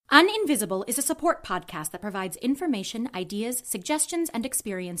Uninvisible is a support podcast that provides information, ideas, suggestions, and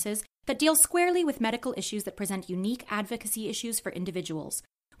experiences that deal squarely with medical issues that present unique advocacy issues for individuals.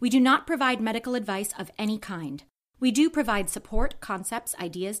 We do not provide medical advice of any kind. We do provide support, concepts,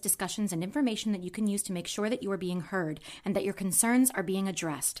 ideas, discussions, and information that you can use to make sure that you are being heard and that your concerns are being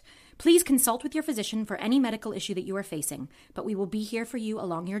addressed. Please consult with your physician for any medical issue that you are facing, but we will be here for you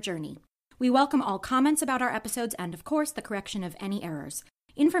along your journey. We welcome all comments about our episodes and, of course, the correction of any errors.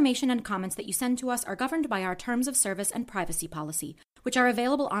 Information and comments that you send to us are governed by our terms of service and privacy policy, which are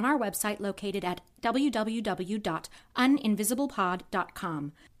available on our website located at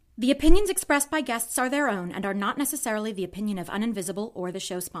www.uninvisiblepod.com. The opinions expressed by guests are their own and are not necessarily the opinion of Uninvisible or the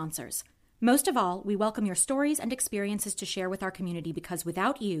show sponsors. Most of all, we welcome your stories and experiences to share with our community because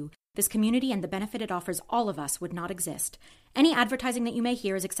without you, this community and the benefit it offers all of us would not exist. Any advertising that you may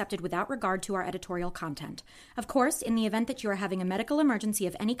hear is accepted without regard to our editorial content. Of course, in the event that you are having a medical emergency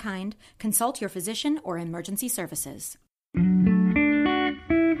of any kind, consult your physician or emergency services.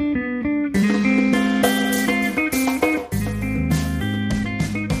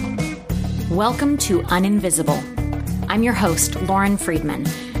 Welcome to Uninvisible. I'm your host, Lauren Friedman,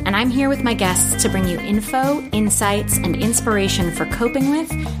 and I'm here with my guests to bring you info, insights, and inspiration for coping with,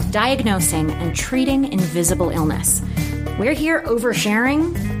 diagnosing, and treating invisible illness. We're here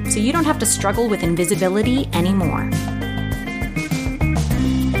oversharing, so you don't have to struggle with invisibility anymore.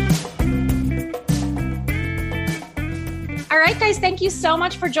 All right, guys, thank you so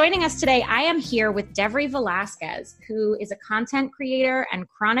much for joining us today. I am here with Devri Velazquez, who is a content creator and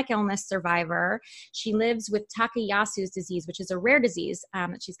chronic illness survivor. She lives with Takayasu's disease, which is a rare disease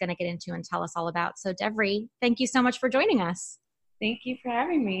that she's going to get into and tell us all about. So, Devri, thank you so much for joining us. Thank you for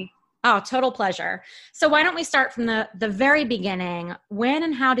having me. Oh, total pleasure. So why don't we start from the very beginning? When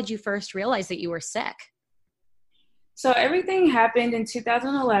and how did you first realize that you were sick? So everything happened in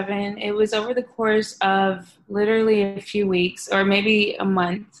 2011. It was over the course of literally a few weeks or maybe a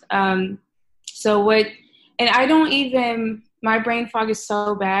month. My brain fog is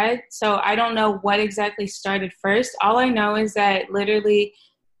so bad. So I don't know what exactly started first. All I know is that literally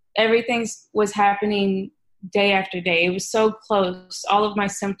everything was happening day after day. It was so close, all of my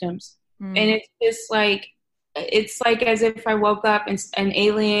symptoms. And it's like as if I woke up and an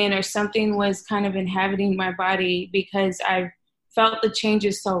alien or something was kind of inhabiting my body because I felt the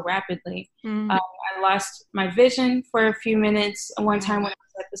changes so rapidly. I lost my vision for a few minutes. One time when I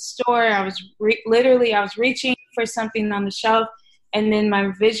was at the store, I was reaching for something on the shelf, and then my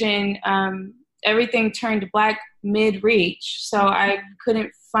vision, everything turned black mid-reach. So I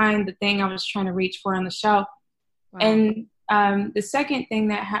couldn't find the thing I was trying to reach for on the shelf. Wow. And the second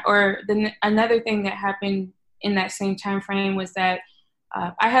thing another thing that happened in that same time frame was that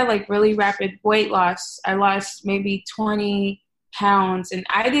I had like really rapid weight loss. I lost maybe 20 pounds, and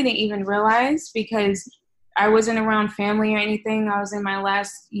I didn't even realize because I wasn't around family or anything. I was in my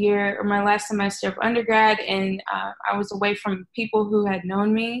last year or my last semester of undergrad, and I was away from people who had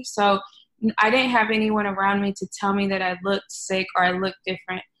known me. So I didn't have anyone around me to tell me that I looked sick or I looked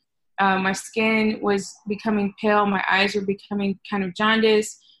different. My skin was becoming pale. My eyes were becoming kind of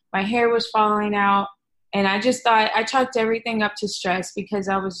jaundiced. My hair was falling out. And I just thought I chalked everything up to stress because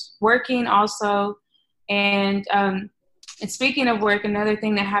I was working also. And speaking of work, another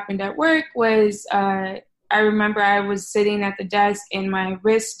thing that happened at work was I remember I was sitting at the desk and my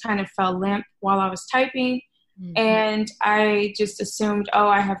wrist kind of felt limp while I was typing. Mm-hmm. And I just assumed,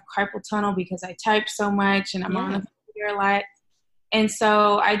 I have carpal tunnel because I type so much and I'm on the computer a lot. And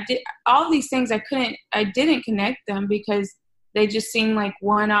so I did all these things. I didn't connect them because they just seemed like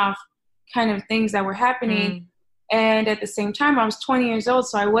one-off kind of things that were happening. And at the same time, I was 20 years old,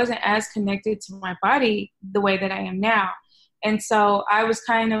 so I wasn't as connected to my body the way that I am now. And so I was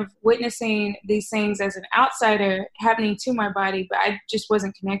kind of witnessing these things as an outsider happening to my body, but I just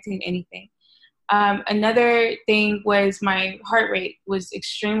wasn't connecting anything. Another thing was my heart rate was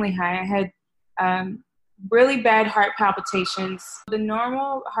extremely high. I had really bad heart palpitations. The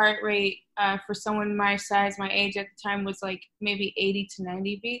normal heart rate for someone my size, my age at the time was like maybe 80 to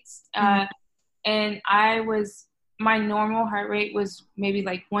 90 beats. And my normal heart rate was maybe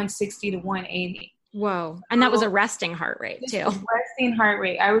like 160 to 180. Whoa. And that was a resting heart rate too. Resting heart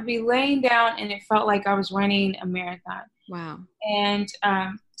rate. I would be laying down and it felt like I was running a marathon. Wow. And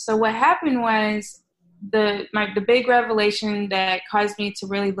so what happened was the big revelation that caused me to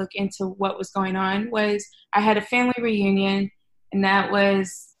really look into what was going on was I had a family reunion, and that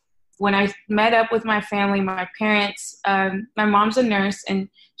was when I met up with my family, my parents. My mom's a nurse, and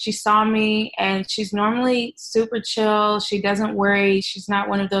she saw me, and she's normally super chill. She doesn't worry. She's not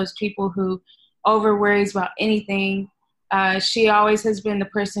one of those people who over worries about anything. She always has been the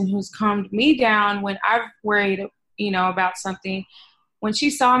person who's calmed me down when I've worried, about something. When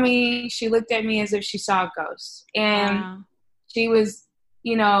she saw me, she looked at me as if she saw a ghost. And Wow. she was,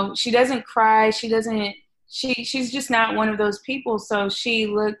 she doesn't cry. She's just not one of those people. So she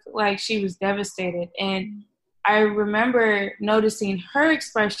looked like she was devastated. And I remember noticing her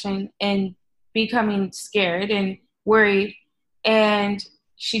expression and becoming scared and worried. And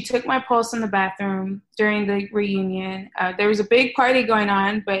she took my pulse in the bathroom during the reunion. There was a big party going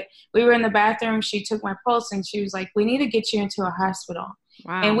on, but we were in the bathroom. She took my pulse and she was like, "We need to get you into a hospital."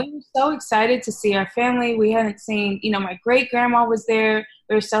 Wow. And we were so excited to see our family. We hadn't seen, my great grandma was there.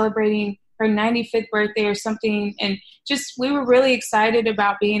 We were celebrating her 95th birthday or something. And we were really excited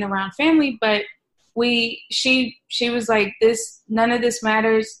about being around family. But she was like, none of this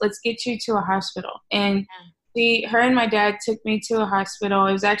matters. Let's get you to a hospital. And her and my dad took me to a hospital.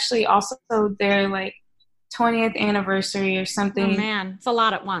 It was actually also their 20th anniversary or something. Oh man, it's a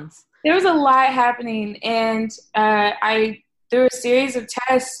lot at once. There was a lot happening, and through a series of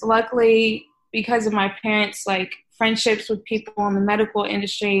tests, luckily because of my parents' friendships with people in the medical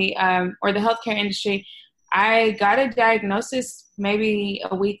industry or the healthcare industry, I got a diagnosis maybe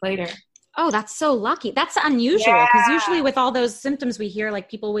a week later. Oh, that's so lucky. That's unusual because usually with all those symptoms we hear,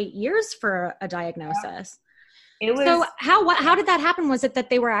 people wait years for a diagnosis. It was, so how did that happen? Was it that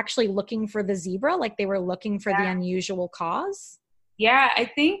they were actually looking for the zebra? They were looking for the unusual cause? Yeah, I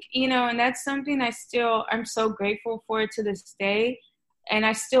think, and that's something I'm so grateful for to this day. And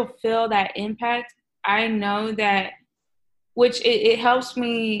I still feel that impact. I know that, which it helps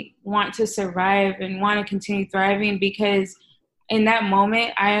me want to survive and want to continue thriving, because in that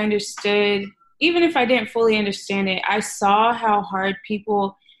moment I understood, even if I didn't fully understand it, I saw how hard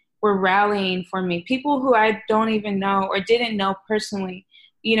people were rallying for me. People who I don't even know or didn't know personally,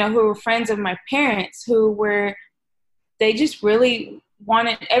 who were friends of my parents, they just really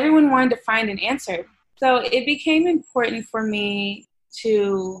everyone wanted to find an answer. So it became important for me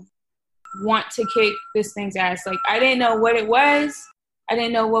to want to kick this thing's ass. I didn't know what it was. I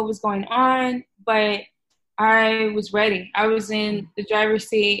didn't know what was going on, but I was ready. I was in the driver's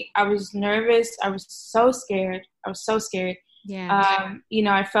seat. I was nervous. I was so scared. Yeah.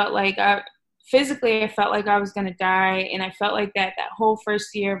 I felt physically, I felt like I was going to die. And I felt like that whole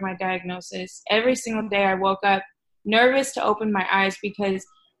first year of my diagnosis, every single day I woke up nervous to open my eyes because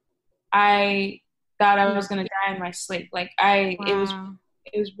I thought I was going to die in my sleep.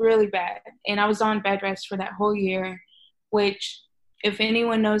 It was really bad. And I was on bed rest for that whole year, which if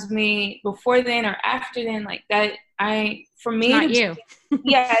anyone knows me before then or after then, for me, it's not you.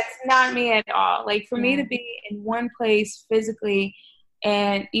 Yeah, it's not me at all. For me to be in one place physically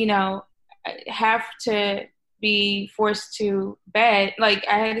and, have to be forced to bed, I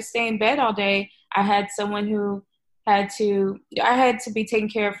had to stay in bed all day. I had someone who I had to be taken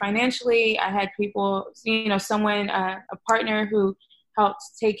care of financially. I had people, someone, a partner who helped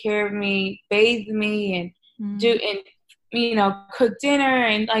take care of me, bathe me and cook dinner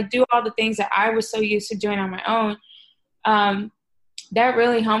and do all the things that I was so used to doing on my own. That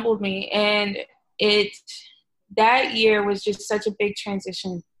really humbled me. And that year was just such a big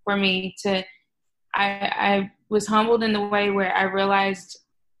transition for me I was humbled in the way where I realized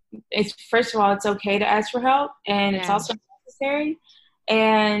first of all, it's okay to ask for help, and it's also necessary.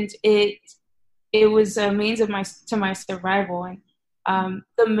 And it was a means of my survival. And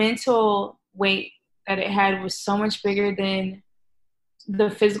the mental weight that it had was so much bigger than the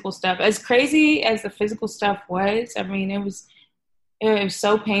physical stuff. As crazy as the physical stuff was, I mean, it was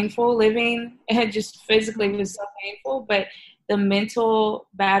so painful living. It just physically was so painful, but the mental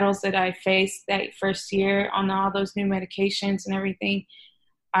battles that I faced that first year on all those new medications and everything,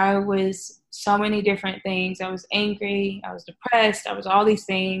 I was so many different things. I was angry. I was depressed. I was all these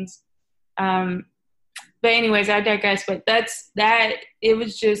things. But anyways, I digress. But it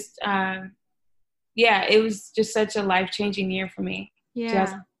was just, it was just such a life-changing year for me.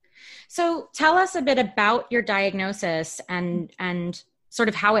 Yeah. So tell us a bit about your diagnosis and sort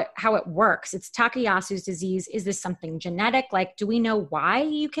of how it works. It's Takayasu's disease. Is this something genetic? Do we know why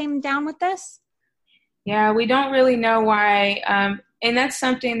you came down with this? Yeah, we don't really know why. And that's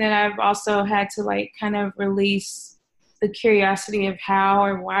something that I've also had to kind of release the curiosity of how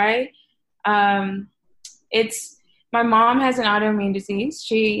or why. It's my mom has an autoimmune disease.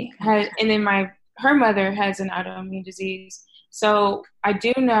 And then her mother has an autoimmune disease. So I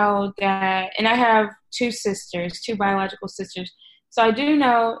do know that, and I have two biological sisters. So I do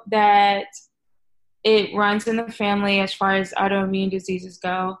know that it runs in the family as far as autoimmune diseases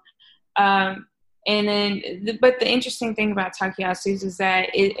go. And then, but the interesting thing about Takayasu's is that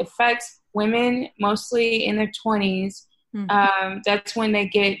it affects women mostly in their 20s That's when they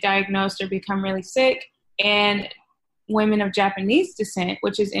get diagnosed or become really sick. And women of Japanese descent,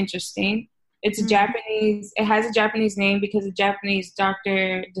 which is interesting. It has a Japanese name because a Japanese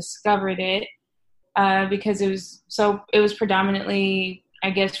doctor discovered it, because it was predominantly,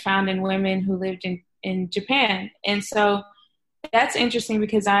 I guess, found in women who lived in Japan. And so that's interesting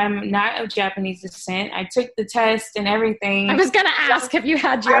because I'm not of Japanese descent. I took the test and everything. I was going to ask, have you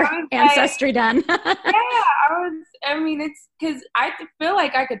had your ancestry done? It's because I feel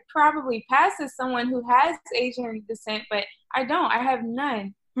like I could probably pass as someone who has Asian descent, but I don't. I have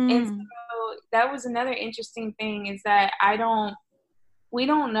none. And so that was another interesting thing, is that we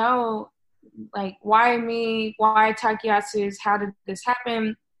don't know, like, why me, why Takayasu's, how did this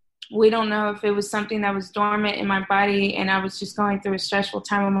happen? We don't know if it was something that was dormant in my body and I was just going through a stressful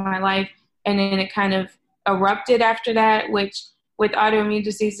time of my life, and then it kind of erupted after that, which with autoimmune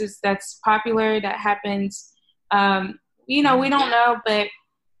diseases, that's popular, that happens. We don't know, but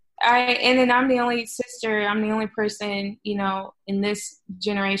then I'm the only sister, I'm the only person, in this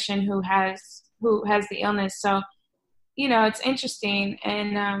generation who has the illness. So, it's interesting.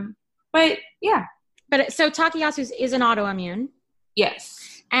 And, but yeah. So Takayasu's is an autoimmune?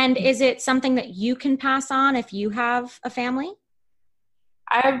 Yes. And is it something that you can pass on if you have a family?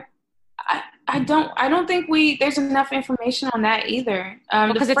 I don't think there's enough information on that either.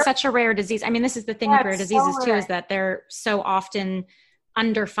 Because it's such a rare disease. I mean, this is the thing with rare diseases too, is that they're so often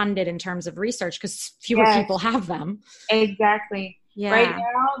underfunded in terms of research because fewer people have them. Exactly. Yeah. Right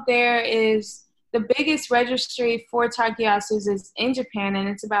now, there is the biggest registry for Takayasu's is in Japan, and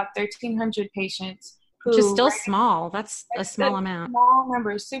it's about 1,300 patients. Which is still small. That's a small amount. Small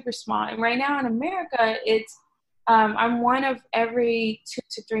number, super small. And right now in America, it's I'm one of every 2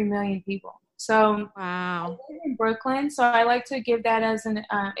 to 3 million people. So wow. I live in Brooklyn, so I like to give that as an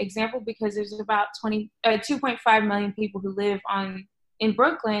example because there's about 2.5 million people who live in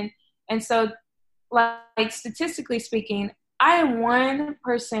Brooklyn. And so, like, statistically speaking, I am one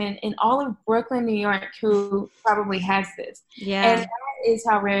person in all of Brooklyn, New York, who probably has this. Yeah. And that is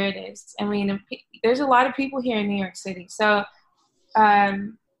how rare it is. I mean, there's a lot of people here in New York City. So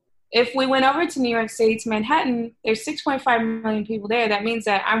if we went over to New York City, to Manhattan, there's 6.5 million people there. That means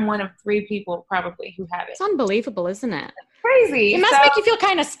that I'm one of 3 people probably who have it. It's unbelievable, isn't it? It's crazy. It must make you feel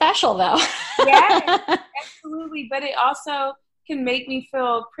kind of special, though. Yeah, absolutely. But it also can make me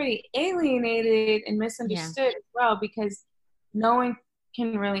feel pretty alienated and misunderstood as well, because no one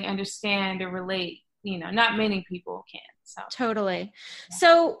can really understand or relate. Not many people can. So totally. Yeah.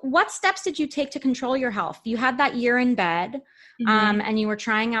 So what steps did you take to control your health? You had that year in bed, and you were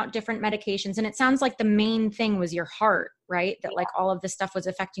trying out different medications, and it sounds like the main thing was your heart, right? That like all of this stuff was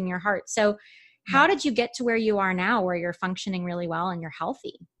affecting your heart. So how did you get to where you are now, where you're functioning really well and you're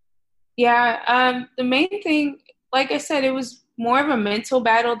healthy? Yeah. The main thing, like I said, it was more of a mental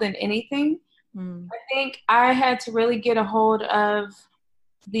battle than anything. I think I had to really get a hold of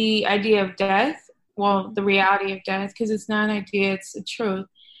the idea of death. Well, the reality of death, because it's not an idea, it's a truth.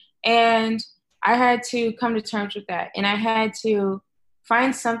 And I had to come to terms with that. And I had to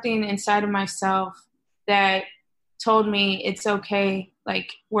find something inside of myself that told me it's okay.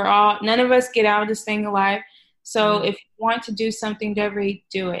 Like, none of us get out of this thing alive. So if you want to do something, Devri,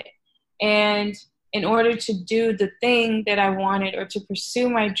 do it. And in order to do the thing that I wanted, or to pursue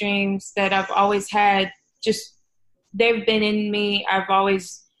my dreams that I've always had, they've been in me. I've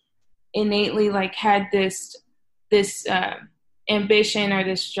always innately had this ambition or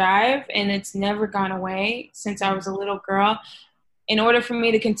this drive, and it's never gone away since I was a little girl. In order for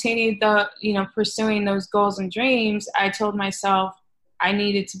me to continue pursuing those goals and dreams, I told myself I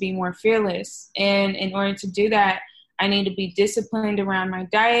needed to be more fearless. And in order to do that, I need to be disciplined around my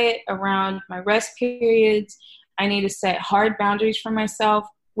diet, around my rest periods. I need to set hard boundaries for myself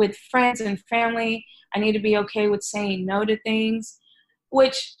with friends and family. I need to be okay with saying no to things,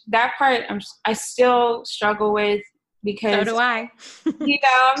 which that part I still struggle with, because so do I.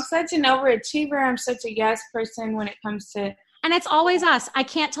 I'm such an overachiever. I'm such a yes person when it comes to. And it's always us. I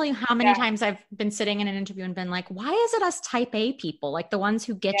can't tell you how many times I've been sitting in an interview and been like, why is it us type A people, like the ones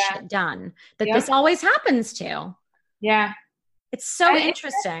who get shit done, that this always happens to? Yeah. It's so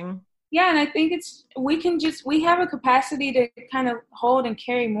interesting. Yeah. And I think we have a capacity to kind of hold and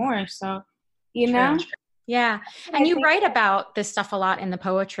carry more. So, True. Yeah. And you write about this stuff a lot in the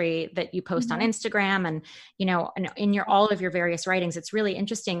poetry that you post on Instagram, and, in all of your various writings. It's really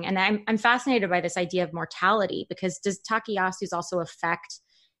interesting. And I'm fascinated by this idea of mortality, because does Takayasu's also affect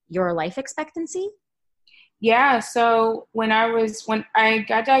your life expectancy? Yeah. So when I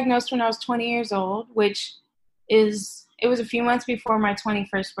got diagnosed when I was 20 years old, which is it was a few months before my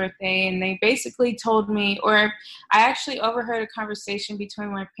 21st birthday, and they basically told me, or I actually overheard a conversation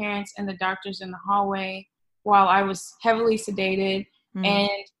between my parents and the doctors in the hallway while I was heavily sedated, and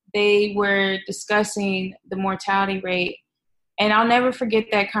they were discussing the mortality rate. And I'll never forget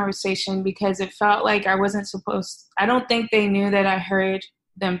that conversation because it felt like I wasn't supposed, I don't think they knew that I heard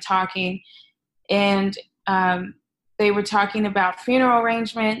them talking. And they were talking about funeral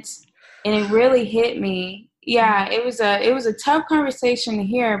arrangements, and it really hit me. Yeah, it was a tough conversation to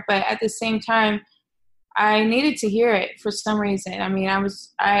hear, but at the same time, I needed to hear it for some reason. I mean,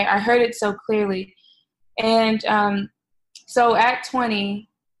 I heard it so clearly. And so at 20,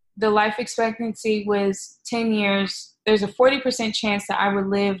 the life expectancy was 10 years. There's a 40% chance that I would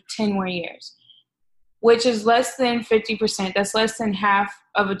live 10 more years, which is less than 50%. That's less than half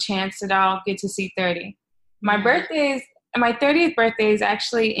of a chance that I'll get to see 30. My 30th birthday is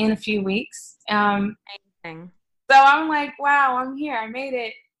actually in a few weeks. Amazing. So I'm like, wow, I'm here. I made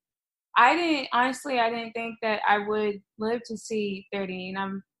it. I didn't think that I would live to see 30. And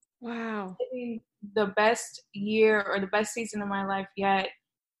I'm living the best year or the best season of my life yet.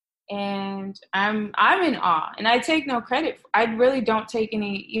 And I'm in awe, and I take no credit. I really don't take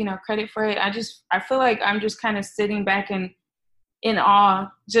any, credit for it. I feel like I'm just kind of sitting back in awe,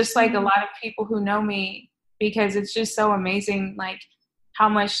 just like a lot of people who know me, because it's just so amazing, like how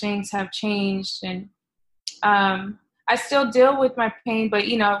much things have changed. And I still deal with my pain, but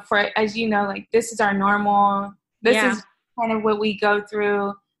as you know, like this is our normal. This is kind of what we go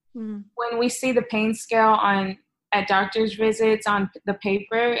through. When we see the pain scale at doctor's visits on the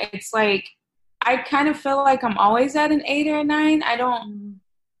paper, it's like I kind of feel like I'm always at an 8 or a 9. I don't,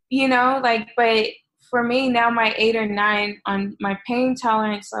 but for me now, my 8 or 9 on my pain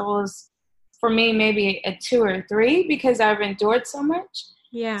tolerance levels, for me maybe a 2 or 3 because I've endured so much.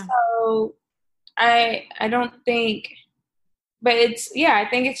 Yeah. So I don't think, but I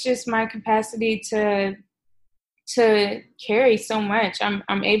think it's just my capacity to carry so much.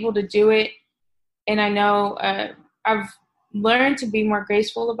 I'm able to do it. And I know I've learned to be more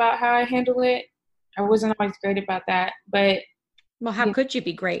graceful about how I handle it. I wasn't always great about that, but. Well, how could you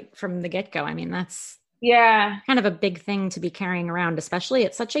be great from the get-go? I mean, that's kind of a big thing to be carrying around, especially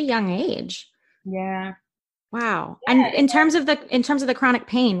at such a young age. Yeah. Wow. Yeah, and in terms of the chronic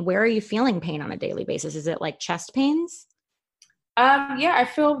pain, where are you feeling pain on a daily basis? Is it like chest pains? I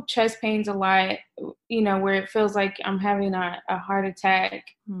feel chest pains a lot, where it feels like I'm having a heart attack.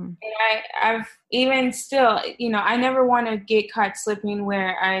 And I've even still, I never want to get caught slipping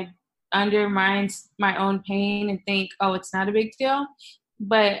where I undermine my own pain and think, oh, it's not a big deal.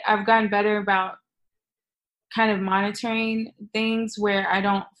 But I've gotten better about kind of monitoring things where I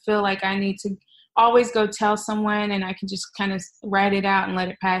don't feel like I need to always go tell someone, and I can just kind of write it out and let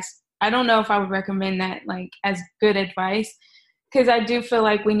it pass. I don't know if I would recommend that like as good advice, because I do feel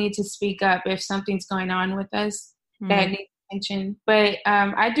like we need to speak up if something's going on with us that needs attention. But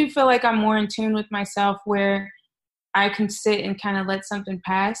I do feel like I'm more in tune with myself where I can sit and kind of let something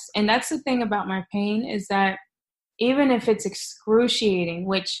pass. And that's the thing about my pain, is that even if it's excruciating,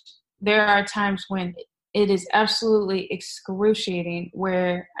 which there are times when it is absolutely excruciating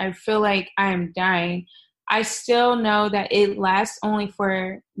where I feel like I am dying, I still know that it lasts only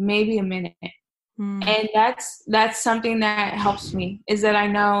for maybe a minute. And that's something that helps me, is that I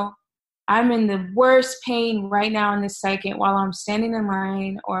know I'm in the worst pain right now in this second while I'm standing in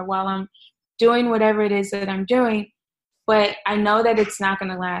line or while I'm doing whatever it is that I'm doing, but I know that it's not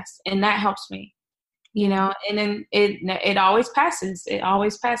going to last, and that helps me, and then it always passes. It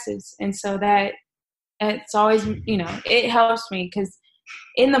always passes. And so that it's always, it helps me, because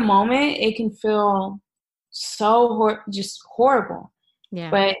in the moment it can feel so just horrible.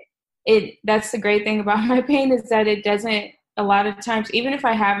 Yeah. But that's the great thing about my pain, is that it doesn't, a lot of times, even if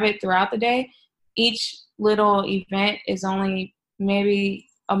I have it throughout the day, each little event is only maybe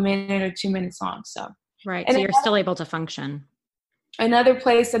a minute or 2 minutes long. So right. So you're still able to function. Another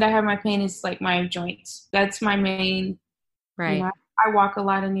place that I have my pain is like my joints. That's my main, right. I walk a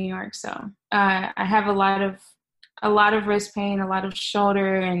lot in New York. So I have a lot of wrist pain, a lot of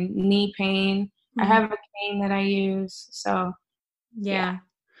shoulder and knee pain. I have a cane that I use. So yeah.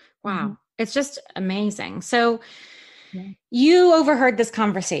 Wow. It's just amazing. So you overheard this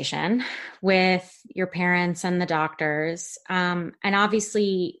conversation with your parents and the doctors. And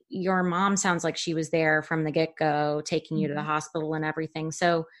obviously your mom sounds like she was there from the get-go, taking you to the hospital and everything.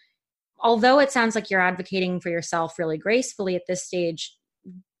 So although it sounds like you're advocating for yourself really gracefully at this stage,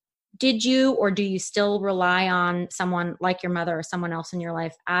 did you, or do you still rely on someone like your mother or someone else in your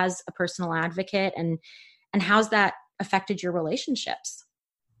life as a personal advocate? And how's that affected your relationships?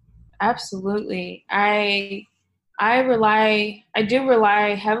 Absolutely. I I do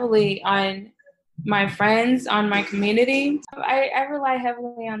rely heavily on my friends, on my community. I rely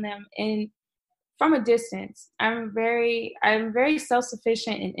heavily on them, and from a distance. I'm very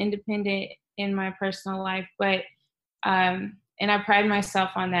self-sufficient and independent in my personal life, but and I pride myself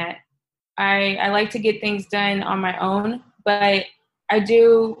on that. I like to get things done on my own, but I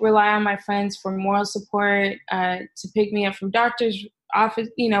do rely on my friends for moral support, to pick me up from doctor's office,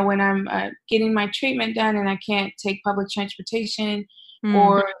 when I'm getting my treatment done and I can't take public transportation,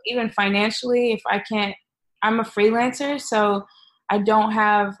 or even financially, if I can't. I'm a freelancer, so I don't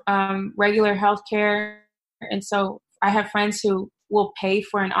have regular health care. And so I have friends who will pay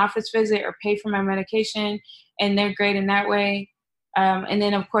for an office visit or pay for my medication, and they're great in that way. And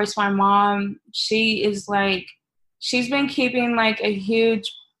then, of course, my mom, she's been keeping like a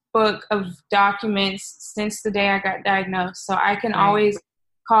huge book of documents since the day I got diagnosed. So I can always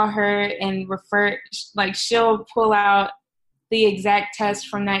call her and refer, like she'll pull out the exact test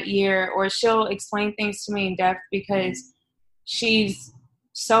from that year, or she'll explain things to me in depth because she's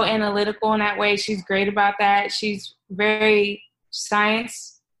so analytical in that way. She's great about that. She's very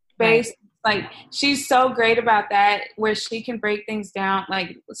science-based. Like, she's so great about that, where she can break things down,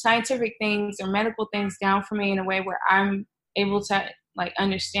 like scientific things or medical things down for me in a way where I'm able to like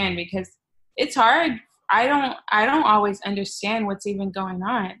understand, because it's hard. I don't always understand what's even going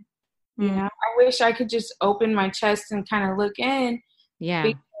on. You know, I wish I could just open my chest and kind of look in. Yeah.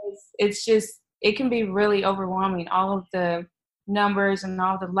 Because it can be really overwhelming. All of the numbers and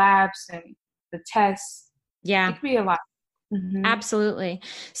all the labs and the tests. Yeah. It can be a lot. Mm-hmm. Absolutely.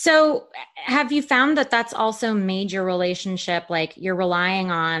 So have you found that that's also made your relationship, like you're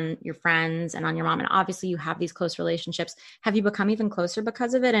relying on your friends and on your mom, and obviously you have these close relationships. Have you become even closer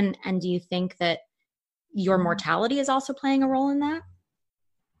because of it? And do you think that your mortality is also playing a role in that?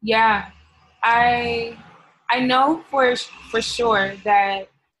 Yeah, I know for sure that,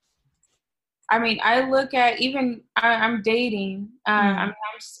 I mean, I look at, even I'm dating.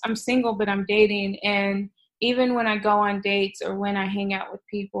 I'm single, but I'm dating, and even when I go on dates or when I hang out with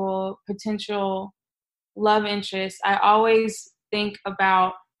people, potential love interests, I always think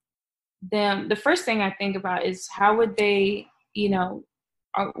about them. The first thing I think about is how would they,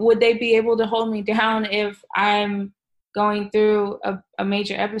 would they be able to hold me down if I'm going through a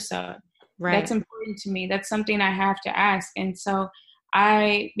major episode? Right. That's important to me. That's something I have to ask. And so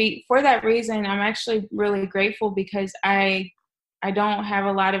for that reason, I'm actually really grateful, because I don't have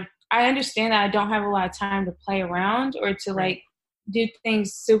I understand that I don't have a lot of time to play around or to like do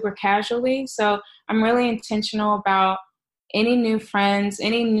things super casually. So I'm really intentional about any new friends,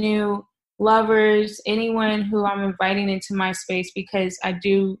 any new lovers, anyone who I'm inviting into my space, because I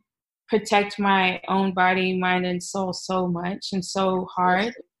do protect my own body, mind, and soul so much and so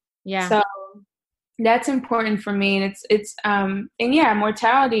hard. Yeah. So that's important for me. And it's and yeah,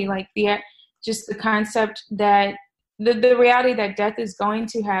 mortality, like just the concept that the reality that death is going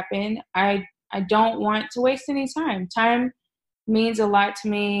to happen. I don't want to waste any time. Time means a lot to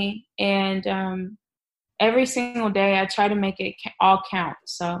me, and every single day I try to make it all count.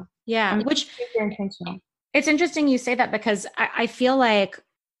 So yeah, I'm which super intentional. It's interesting you say that, because I feel like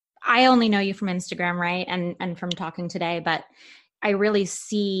I only know you from Instagram, right? And from talking today, but I really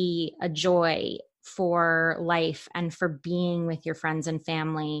see a joy for life and for being with your friends and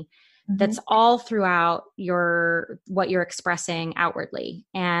family. That's all throughout what you're expressing outwardly.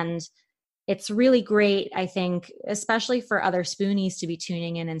 And it's really great, I think, especially for other spoonies to be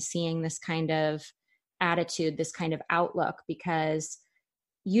tuning in and seeing this kind of attitude, this kind of outlook, because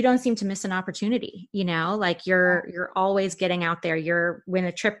you don't seem to miss an opportunity, like you're always getting out there. When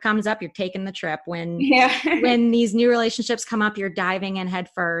a trip comes up, you're taking the trip. When these new relationships come up, you're diving in head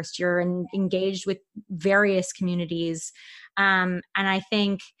first. You're engaged with various communities. And I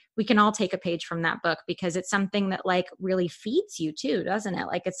think we can all take a page from that book, because it's something that like really feeds you too, doesn't it?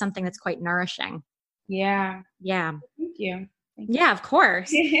 Like it's something that's quite nourishing. Yeah. Yeah. Thank you. Yeah, of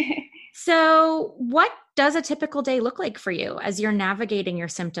course. So what does a typical day look like for you as you're navigating your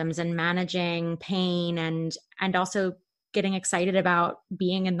symptoms and managing pain and also getting excited about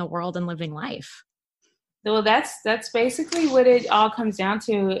being in the world and living life? Well, that's basically what it all comes down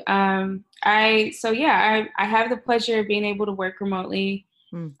to. I have the pleasure of being able to work remotely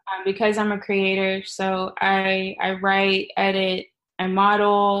because I'm a creator. So I write, edit, I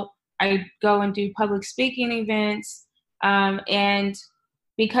model, I go and do public speaking events. And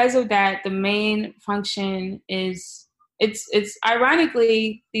because of that, the main function is it's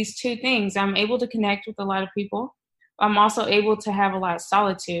ironically these two things. I'm able to connect with a lot of people. I'm also able to have a lot of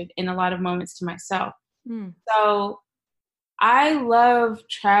solitude and a lot of moments to myself. So I love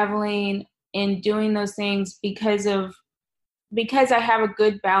traveling in doing those things because I have a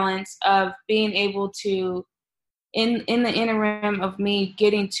good balance of being able to, in the interim of me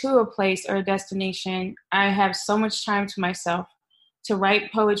getting to a place or a destination, I have so much time to myself to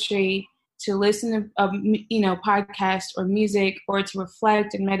write poetry, to listen to podcast or music, or to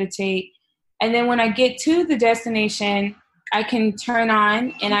reflect and meditate. And then when I get to the destination, I can turn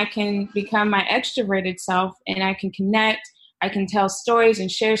on and I can become my extroverted self, and I can connect, I can tell stories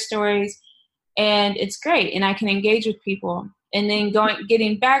and share stories, and it's great. And I can engage with people. And then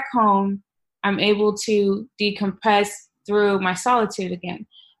getting back home, I'm able to decompress through my solitude again.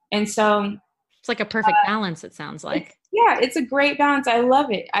 And so it's like a perfect balance, it sounds like. It's a great balance. I love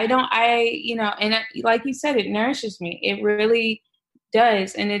it. Like you said, it nourishes me. It really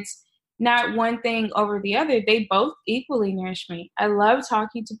does. And it's not one thing over the other. They both equally nourish me. I love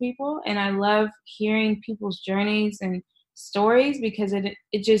talking to people, and I love hearing people's journeys and stories, because it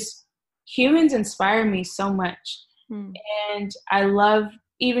just, humans inspire me so much. And I love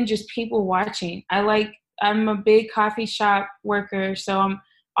even just people watching. I'm a big coffee shop worker, so I'm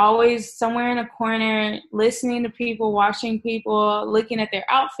always somewhere in a corner, listening to people, watching people, looking at their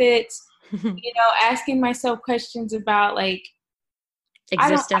outfits, asking myself questions about like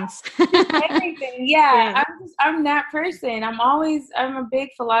existence. Everything. Yeah. I'm that person. I'm a big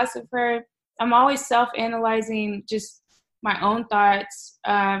philosopher. I'm always self-analyzing just my own thoughts.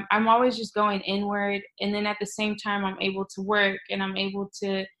 I'm always just going inward. And then at the same time, I'm able to work, and I'm able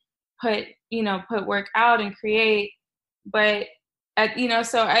to put work out and create. But,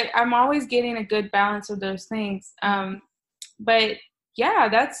 so I'm always getting a good balance of those things. But yeah,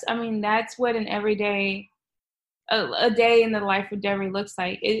 that's what an everyday, a day in the life of Devri looks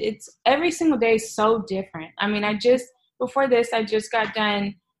like. It's every single day is so different. I mean, before this, I just got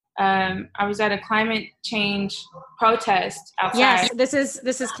done. I was at a climate change protest outside. Yes,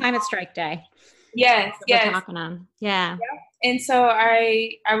 this is Climate Strike Day. Yes, yes. We're talking on. Yeah. And so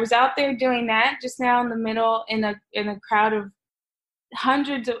I was out there doing that just now in the middle in a crowd of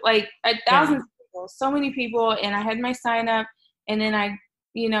hundreds of thousands of people, so many people, and I had my sign up, and then I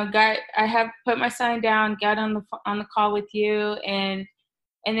have put my sign down, got on the call with you, and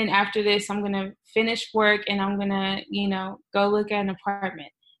then after this I'm gonna finish work, and I'm gonna go look at an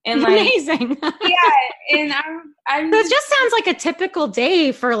apartment. And amazing. And I'm so it just sounds like a typical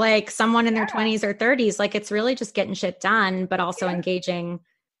day for like someone in their 20s or 30s. Like it's really just getting shit done, but also engaging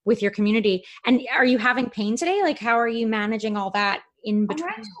with your community. And are you having pain today? Like how are you managing all that in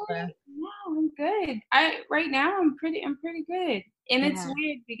between? No, I'm good. Right now I'm pretty good. And it's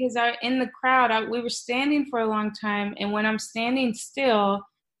weird because in the crowd, we were standing for a long time, and when I'm standing still,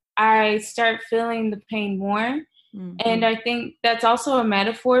 I start feeling the pain more. Mm-hmm. And I think that's also a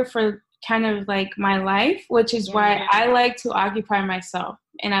metaphor for kind of like my life, which is why I like to occupy myself,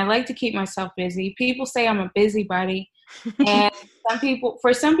 and I like to keep myself busy. People say I'm a busybody, and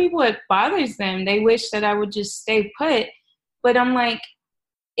for some people it bothers them. They wish that I would just stay put, but I'm like,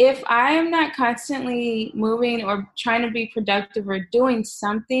 if I am not constantly moving or trying to be productive or doing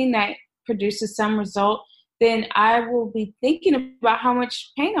something that produces some result, then I will be thinking about how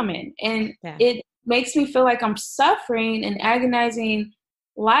much pain I'm in. And it makes me feel like I'm suffering and agonizing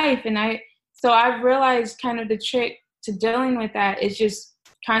life. And so I've realized kind of the trick to dealing with that is just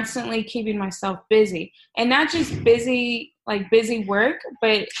constantly keeping myself busy, and not just busy work,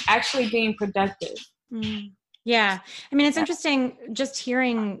 but actually being productive. Mm. Yeah. I mean, it's interesting just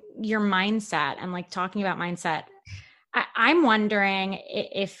hearing your mindset and like talking about mindset. I'm wondering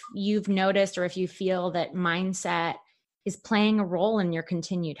if you've noticed or if you feel that mindset is playing a role in your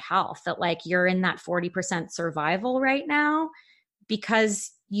continued health, that like you're in that 40% survival right now because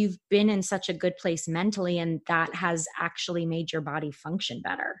you've been in such a good place mentally, and that has actually made your body function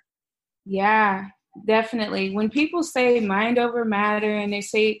better. Yeah, definitely. When people say mind over matter, and they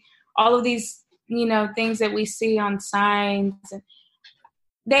say all of these things that we see on signs,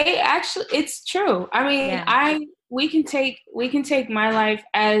 it's true. I mean, we can take my life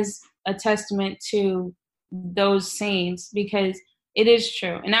as a testament to those sayings, because it is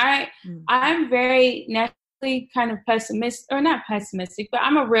true. And I'm very naturally kind of pessimistic, or not pessimistic, but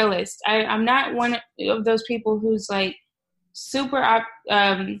I'm a realist. I'm not one of those people who's like super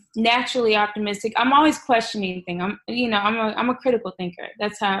naturally optimistic. I'm always questioning things. I'm a critical thinker.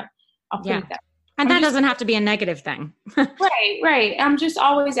 That's how I'll put it that. And that doesn't have to be a negative thing. Right. I'm just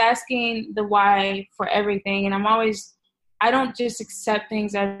always asking the why for everything. And I don't just accept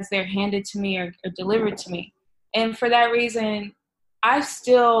things as they're handed to me or delivered to me. And for that reason, I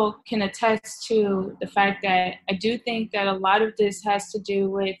still can attest to the fact that I do think that a lot of this has to do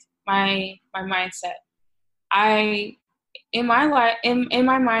with my mindset. I in my life, in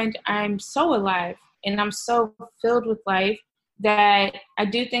my mind, I'm so alive and I'm so filled with life that I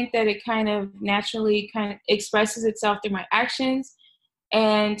do think that it kind of naturally kind of expresses itself through my actions.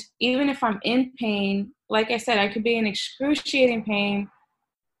 And even if I'm in pain, like I said, I could be in excruciating pain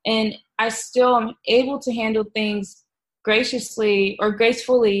and I still am able to handle things graciously or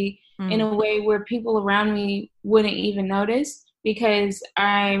gracefully in a way where people around me wouldn't even notice because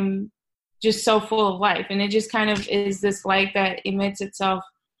I'm just so full of life. And it just kind of is this light that emits itself.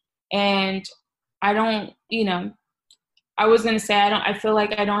 And I don't, I was going to say, I feel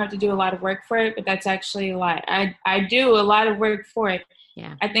like I don't have to do a lot of work for it, but that's actually a lie. I do a lot of work for it.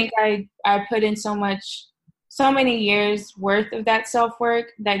 Yeah. I think I put in so many years worth of that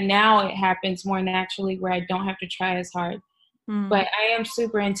self-work that now it happens more naturally where I don't have to try as hard. But I am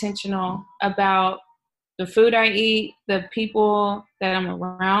super intentional about the food I eat, the people that I'm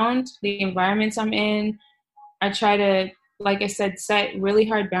around, the environments I'm in. I try to, like I said, set really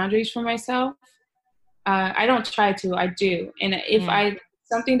hard boundaries for myself. I don't try to, I do. And if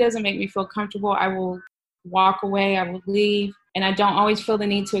something doesn't make me feel comfortable, I will walk away, I will leave. And I don't always feel the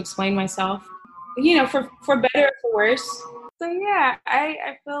need to explain myself, for better or for worse. So yeah,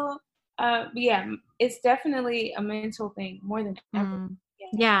 I feel, it's definitely a mental thing more than ever.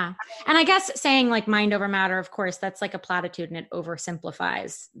 Yeah. And I guess saying like mind over matter, of course, that's like a platitude and it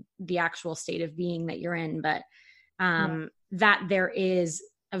oversimplifies the actual state of being that you're in. But that there is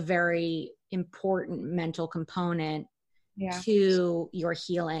a very important mental component to your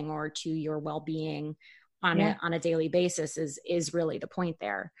healing or to your well-being on a daily basis is really the point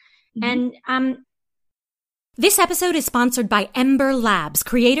there. And this episode is sponsored by Ember Labs,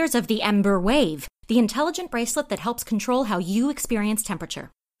 creators of the Ember Wave, the intelligent bracelet that helps control how you experience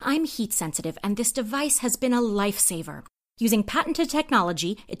temperature. I'm heat sensitive, and this device has been a lifesaver. Using patented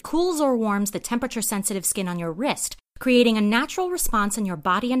technology, it cools or warms the temperature-sensitive skin on your wrist, creating a natural response in your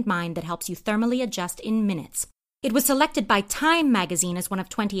body and mind that helps you thermally adjust in minutes. It was selected by Time magazine as one of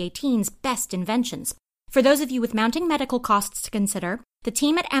 2018's best inventions. For those of you with mounting medical costs to consider, the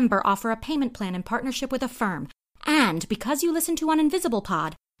team at Ember offer a payment plan in partnership with a firm. And because you listen to on Invisible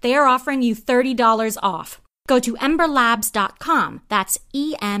Pod, they are offering you $30 off. Go to emberlabs.com, that's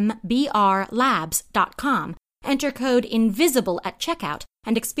EMBR labs.com, enter code INVISIBLE at checkout,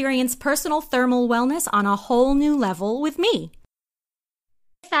 and experience personal thermal wellness on a whole new level with me.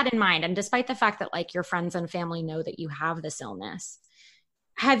 With that in mind, and despite the fact that like your friends and family know that you have this illness,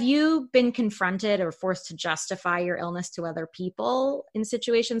 have you been confronted or forced to justify your illness to other people in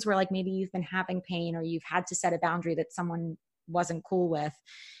situations where like maybe you've been having pain or you've had to set a boundary that someone wasn't cool with?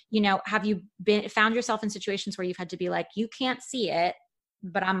 Have you found yourself in situations where you've had to be like, you can't see it,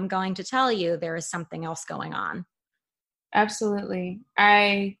 but I'm going to tell you there is something else going on? Absolutely.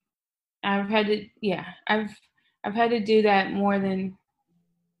 I've had to, I've had to do that more than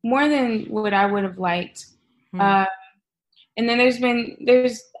what I would have liked. And then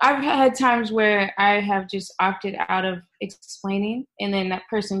I've had times where I have just opted out of explaining, and then that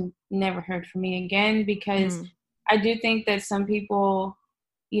person never heard from me again, because I do think that some people,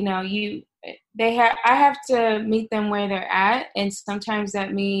 I have to meet them where they're at. And sometimes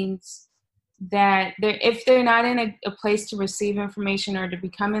that means that if they're not in a place to receive information or to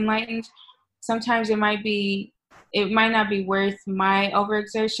become enlightened, sometimes it might not be worth my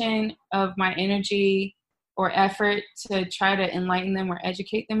overexertion of my energy or effort to try to enlighten them or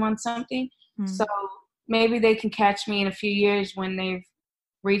educate them on something. So maybe they can catch me in a few years when they've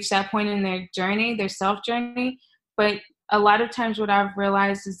reached that point in their journey, their self journey. But a lot of times what I've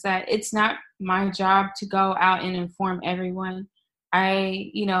realized is that it's not my job to go out and inform everyone.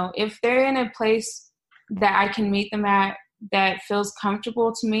 If they're in a place that I can meet them at that feels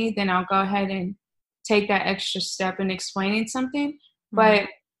comfortable to me, then I'll go ahead and take that extra step in explaining something. But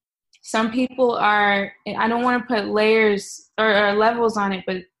some people I don't want to put layers or levels on it,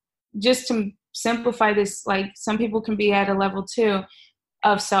 but just to simplify this, like some people can be at a level 2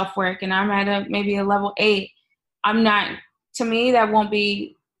 of self-work and I'm at maybe a level 8. To me, that won't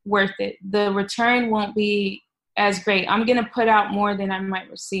be worth it. The return won't be as great. I'm going to put out more than I might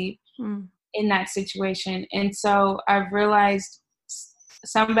receive in that situation. And so I've realized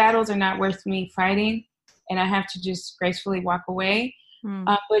some battles are not worth me fighting, and I have to just gracefully walk away.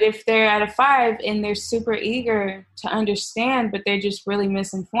 But if they're at a 5 and they're super eager to understand, but they're just really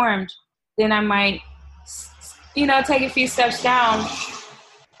misinformed, then I might, take a few steps down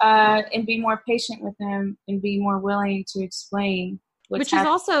and be more patient with them and be more willing to explain Which is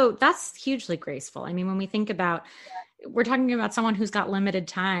also, that's hugely graceful. I mean, when we think about, we're talking about someone who's got limited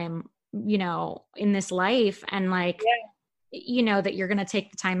time, in this life, and that you're going to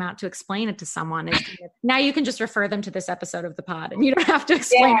take the time out to explain it to someone. Now you can just refer them to this episode of the pod and you don't have to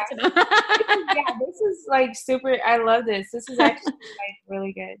explain it to them. Yeah, this is like super, I love this. This is actually like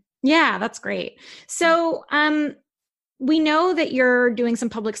really good. Yeah, that's great. So, we know that you're doing some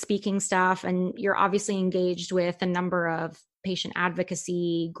public speaking stuff and you're obviously engaged with a number of patient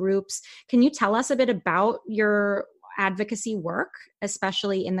advocacy groups. Can you tell us a bit about your advocacy work,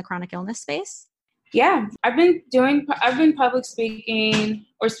 especially in the chronic illness space? Yeah, I've been public speaking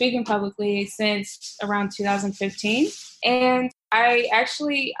or speaking publicly since around 2015. And I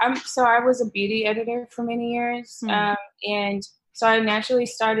was a beauty editor for many years. And so I naturally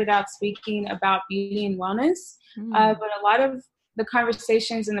started out speaking about beauty and wellness. But a lot of the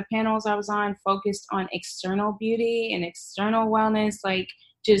conversations and the panels I was on focused on external beauty and external wellness, like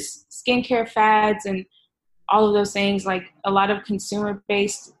just skincare fads and all of those things, like a lot of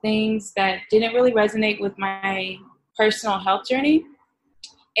consumer-based things that didn't really resonate with my personal health journey.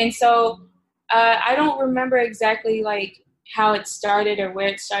 And so I don't remember exactly like how it started or where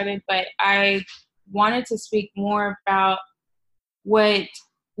it started, but I wanted to speak more about what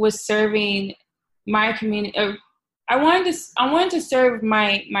was serving my community. I wanted to serve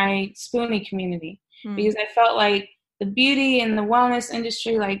my Spoonie community because I felt like the beauty and the wellness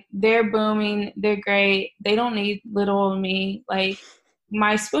industry, like they're booming, they're great. They don't need little me. Like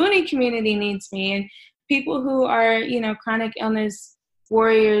my Spoonie community needs me, and people who are, chronic illness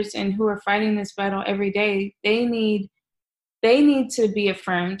warriors and who are fighting this battle every day, they need to be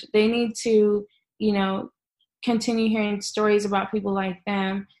affirmed. They need to, continue hearing stories about people like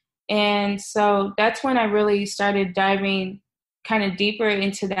them. And so that's when I really started diving kind of deeper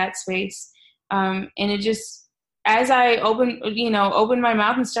into that space. And it just, as I opened my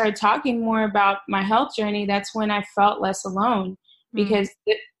mouth and started talking more about my health journey, that's when I felt less alone, because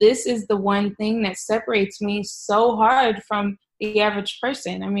this is the one thing that separates me so hard from the average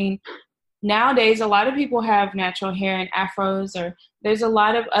person. I mean, nowadays, a lot of people have natural hair and afros, or there's a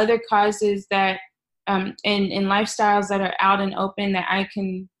lot of other causes that, in lifestyles that are out and open that I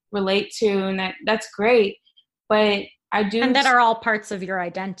can relate to, and that's great. But I do, and that are all parts of your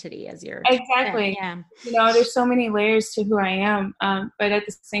identity as your exactly. Yeah. There's so many layers to who I am. But at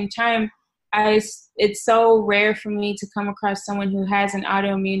the same time, it's so rare for me to come across someone who has an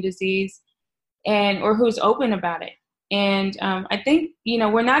autoimmune disease or who's open about it. And I think,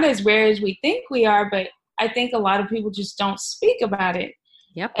 we're not as rare as we think we are, but I think a lot of people just don't speak about it.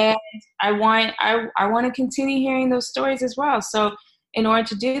 Yep. And I want to continue hearing those stories as well. So in order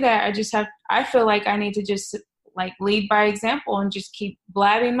to do that, I feel like I need to just like lead by example and just keep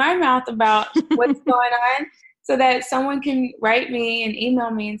blabbing my mouth about what's going on, so that someone can write me and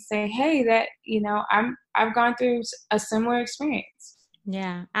email me and say, hey, that, I've gone through a similar experience.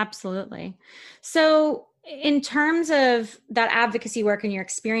 Yeah, absolutely. So in terms of that advocacy work and your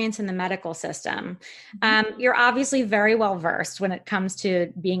experience in the medical system, you're obviously very well versed when it comes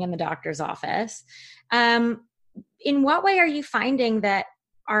to being in the doctor's office. In what way are you finding that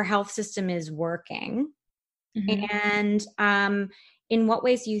our health system is working? And in what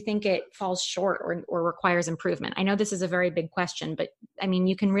ways do you think it falls short or requires improvement? I know this is a very big question, but I mean,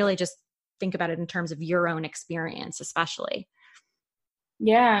 you can really just think about it in terms of your own experience, especially.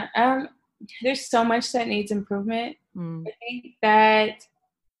 Yeah. There's so much that needs improvement. I think that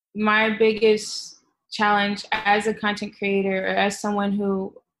my biggest challenge as a content creator, or as someone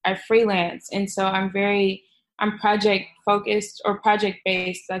who I freelance, and so I'm project focused or project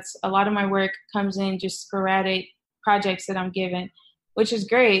based. That's a lot of my work comes in just sporadic projects that I'm given, which is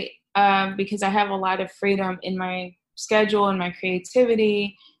great because I have a lot of freedom in my schedule and my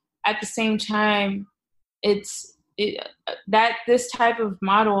creativity. At the same time, that this type of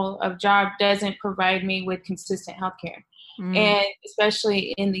model of job doesn't provide me with consistent healthcare, and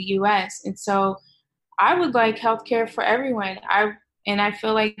especially in the U.S. And so I would like healthcare for everyone. I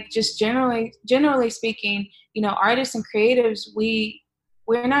feel like just generally speaking, artists and creatives,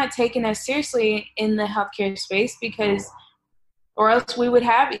 we're not taken as seriously in the healthcare space or else we would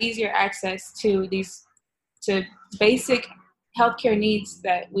have easier access to basic healthcare needs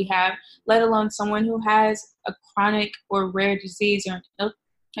that we have, let alone someone who has a chronic or rare disease or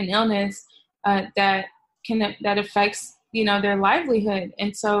an illness that affects, their livelihood.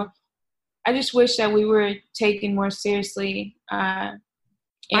 And so I just wish that we were taken more seriously. By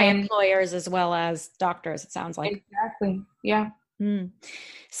employers as well as doctors, it sounds like. Exactly. Yeah.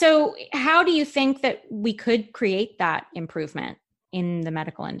 So how do you think that we could create that improvement in the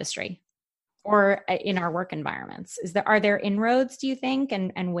medical industry or in our work environments? Are there inroads, do you think,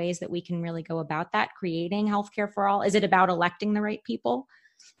 and ways that we can really go about that, creating healthcare for all? Is it about electing the right people?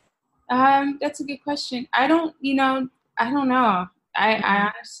 That's a good question. I I don't know. I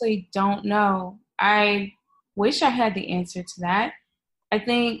honestly don't know. I wish I had the answer to that. I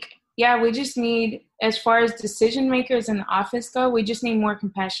think, yeah, we just need, as far as decision makers in the office go, we just need more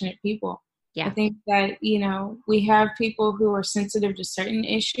compassionate people. Yeah. I think that, we have people who are sensitive to certain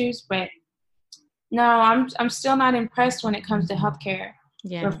issues, but no, I'm still not impressed when it comes to healthcare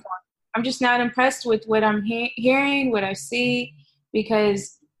reform. I'm just not impressed with what I'm hearing, what I see,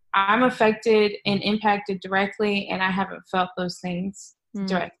 because I'm affected and impacted directly, and I haven't felt those things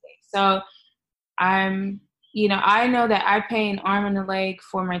directly. So I know that I pay an arm and a leg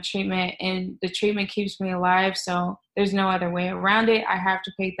for my treatment, and the treatment keeps me alive. So there's no other way around it. I have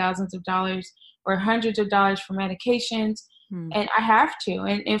to pay thousands of dollars or hundreds of dollars for medications, and I have to.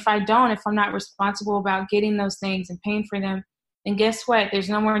 And if I'm not responsible about getting those things and paying for them, then guess what? There's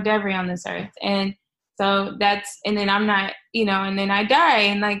no more Devri on this earth. And so and then I'm not, and then I die.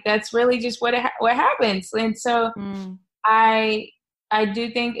 And like, that's really just what happens. And so I do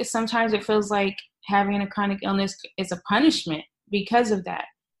think sometimes it feels like having a chronic illness is a punishment because of that.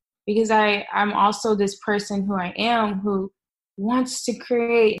 Because I'm also this person who I am, who wants to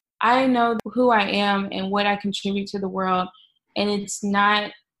create. I know who I am and what I contribute to the world. And it's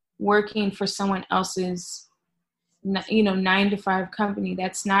not working for someone else's 9-to-5 company.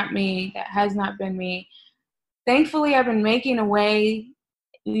 That's not me. That has not been me. Thankfully, I've been making a way,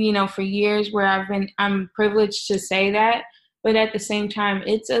 for years where I'm privileged to say that. But at the same time,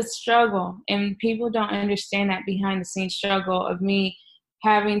 it's a struggle. And people don't understand that behind the scenes struggle of me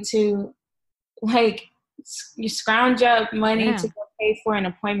having to you scrounge up money to go pay for an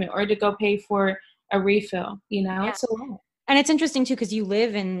appointment or to go pay for a refill. It's a lot. And it's interesting too, because you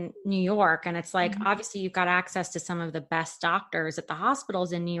live in New York, and it's like, obviously you've got access to some of the best doctors at the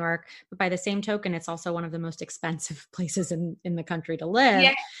hospitals in New York, but by the same token, it's also one of the most expensive places in the country to live.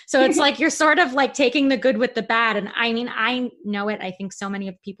 Yeah. So it's like, you're sort of like taking the good with the bad. And I mean, I know it. I think so many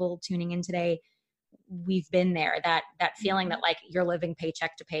of people tuning in today, we've been there, that feeling that like you're living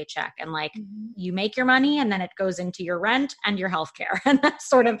paycheck to paycheck, and like you make your money and then it goes into your rent and your healthcare. And that's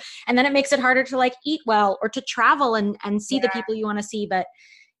sort of, and then it makes it harder to like eat well or to travel and see the people you want to see. But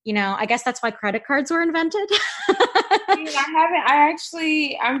I guess that's why credit cards were invented.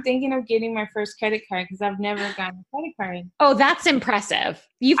 I'm thinking of getting my first credit card because I've never gotten a credit card. Oh, that's impressive.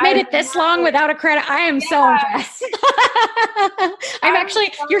 You've made it this long without a credit. I am so impressed.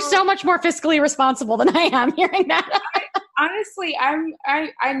 You're so much more fiscally responsible than I am hearing that. Honestly,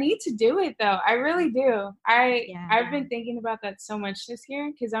 I need to do it though. I really do. I've been thinking about that so much this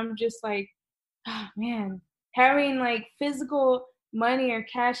year because I'm just like, oh man, having like physical money or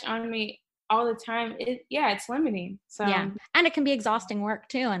cash on me all the time, it's limiting. So and it can be exhausting work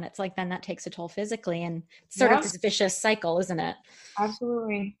too. And it's like, then that takes a toll physically, and it's sort of this vicious cycle, isn't it?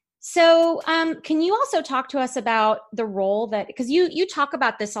 Absolutely. So can you also talk to us about the role that, because you talk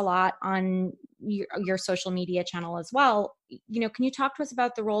about this a lot on your social media channel as well, can you talk to us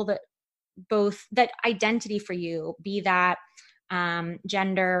about the role that that identity for you, be that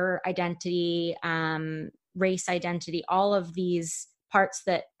gender identity, race identity, all of these parts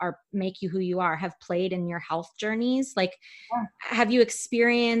that make you who you are, have played in your health journeys? Like, have you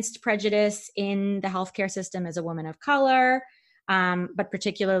experienced prejudice in the healthcare system as a woman of color, but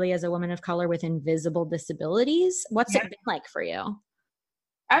particularly as a woman of color with invisible disabilities? What's it been like for you?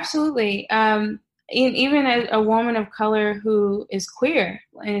 Absolutely. Even as a woman of color who is queer,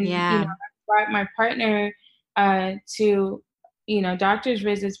 and I brought my partner to doctor's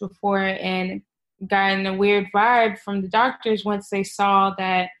visits before, and gotten a weird vibe from the doctors once they saw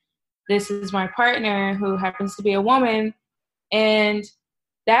that this is my partner who happens to be a woman. And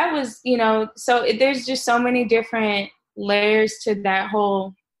that was, so there's just so many different layers to that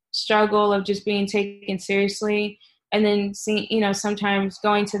whole struggle of just being taken seriously. And then seeing, sometimes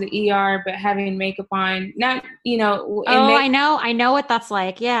going to the ER, but having makeup on, not, I know what that's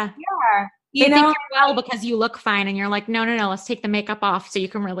like. Yeah. Yeah. They think you're well because you look fine, and you're like, no, let's take the makeup off so you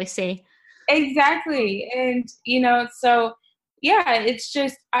can really see. Exactly. And, so it's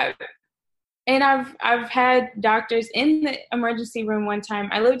just, I've had doctors in the emergency room one time.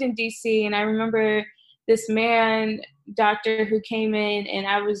 I lived in DC, and I remember this doctor who came in, and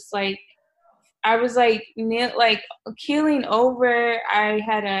I was like keeling over. I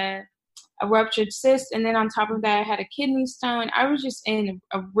had a ruptured cyst, and then on top of that, I had a kidney stone. I was just in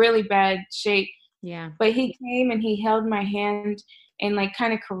a really bad shape. Yeah. But he came and he held my hand and like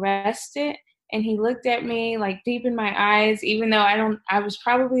kind of caressed it. And he looked at me like deep in my eyes, even though I was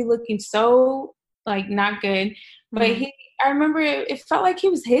probably looking so like not good. But I remember it felt like he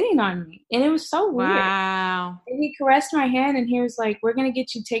was hitting on me, and it was so weird. Wow. And he caressed my hand, and he was like, "We're going to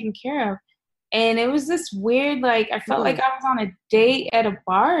get you taken care of." And it was this weird, like, I felt like I was on a date at a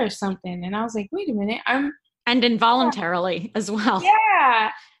bar or something. And I was like, wait a minute, and involuntarily as well.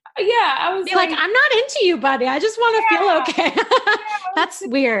 Yeah. Yeah. I was like, I'm not into you, buddy. I just want to feel okay. That's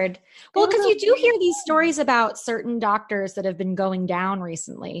weird. Well, because you do hear these stories about certain doctors that have been going down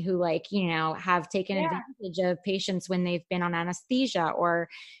recently who, like, you know, have taken advantage of patients when they've been on anesthesia or,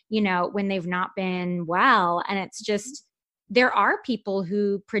 you know, when they've not been well. And it's just, there are people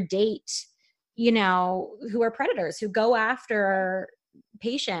who predate, you know, who are predators, who go after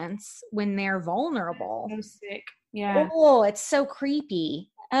patients when they're vulnerable. So sick. Yeah. Oh, it's so creepy.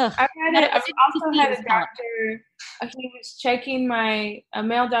 Ugh. I've also had a doctor. He was checking a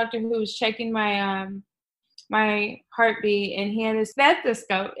male doctor who was checking my my heartbeat, and he had a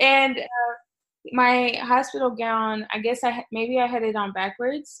stethoscope. And my hospital gown, I guess maybe I had it on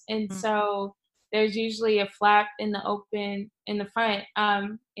backwards, and so there's usually a flap in the front.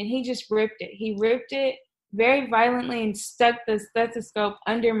 And he just ripped it. He ripped it very violently and stuck the stethoscope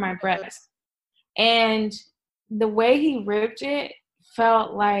under my breast. And the way he ripped it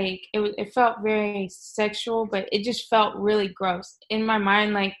felt like it felt very sexual, but it just felt really gross in my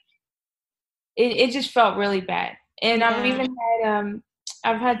mind. Like it just felt really bad. And I've even had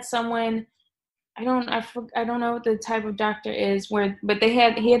I've had someone, I don't know what the type of doctor is, but he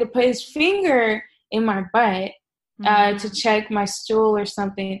had to put his finger in my butt to check my stool or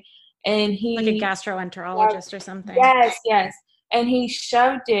something, and he, like a gastroenterologist or something. Yes, and he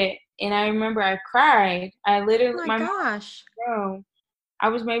shoved it, and I remember I cried. I literally, oh my gosh. I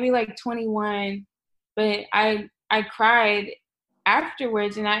was maybe like 21, but I cried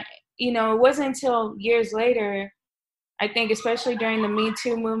afterwards, and it wasn't until years later, I think, especially during the Me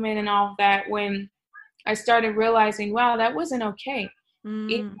Too movement and all of that, when I started realizing, wow, that wasn't okay.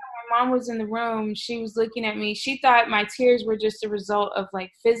 Even though my mom was in the room, she was looking at me. She thought my tears were just a result of like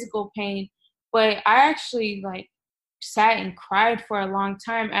physical pain, but I actually like sat and cried for a long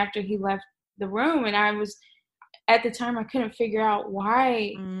time after he left the room, and I was, at the time, I couldn't figure out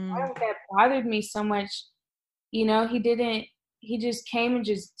why that bothered me so much. You know, he just came and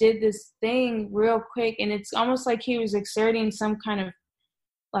just did this thing real quick, and it's almost like he was exerting some kind of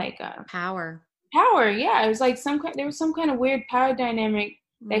like power. Yeah, it was like there was some kind of weird power dynamic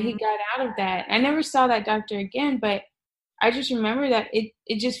that he got out of that. I never saw that doctor again, but I just remember that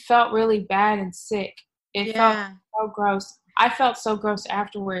it just felt really bad and sick. It felt so gross. I felt so gross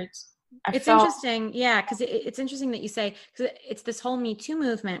afterwards. It's interesting. Yeah. Cause it's interesting that you say, cause it's this whole Me Too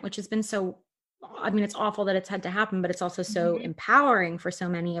movement, which has been so, I mean, it's awful that it's had to happen, but it's also so empowering for so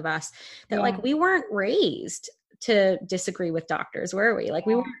many of us that like, we weren't raised to disagree with doctors, were we? Like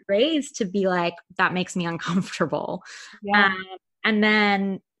we weren't raised to be like, that makes me uncomfortable. And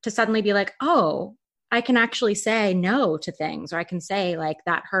then to suddenly be like, oh, I can actually say no to things, or I can say like,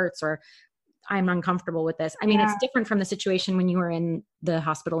 that hurts, or I'm uncomfortable with this. I mean, it's different from the situation when you were in the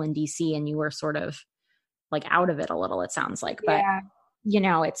hospital in DC and you were sort of like out of it a little, it sounds like, but you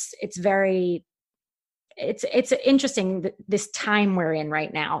know, it's interesting this time we're in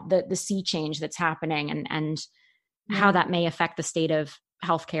right now, the sea change that's happening and how that may affect the state of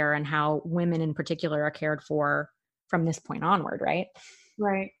healthcare and how women in particular are cared for from this point onward. Right.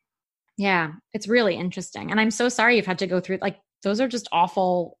 Right. Yeah. It's really interesting. And I'm so sorry you've had to go through, like, those are just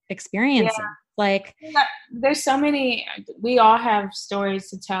awful experiences. Like there's so many, we all have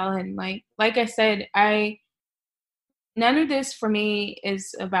stories to tell. And like I said, none of this for me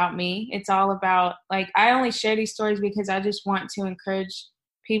is about me. It's all about, like, I only share these stories because I just want to encourage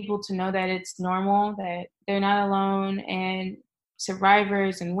people to know that it's normal, that they're not alone, and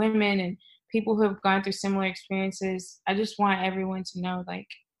survivors and women and people who have gone through similar experiences. I just want everyone to know, like,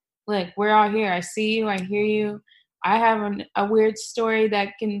 look, we're all here. I see you. I hear you. I have a weird story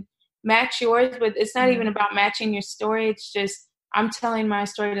that can match yours, but it's not even about matching your story. It's just, I'm telling my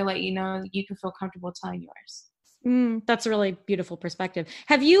story to let you know you can feel comfortable telling yours. That's a really beautiful perspective.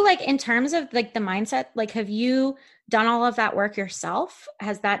 Have you, like, in terms of like the mindset, like, have you done all of that work yourself?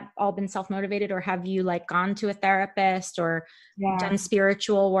 Has that all been self-motivated, or have you like gone to a therapist or done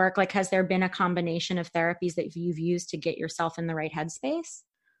spiritual work? Like, has there been a combination of therapies that you've used to get yourself in the right headspace?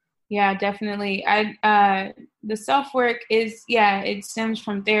 Yeah, definitely. The self-work is, it stems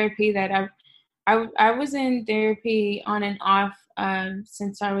from therapy that I was in therapy on and off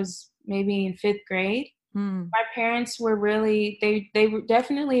since I was maybe in 5th grade. My parents were really, they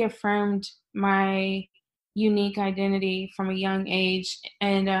definitely affirmed my unique identity from a young age.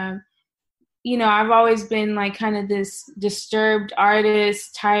 And, I've always been like kind of this disturbed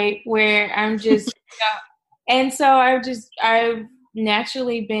artist type where I'm just, and so I've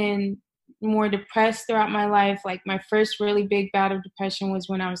naturally been more depressed throughout my life. Like my first really big bout of depression was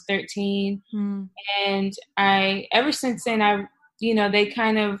when I was 13. And ever since then,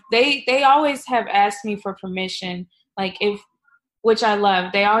 they always have asked me for permission, like which I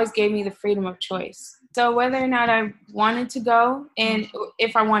love. They always gave me the freedom of choice. So whether or not I wanted to go, and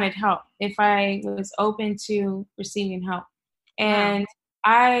if I wanted help, if I was open to receiving help. And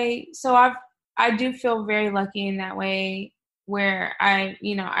I do feel very lucky in that way, where I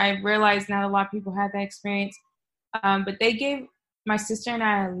realize not a lot of people have that experience. But they gave my sister and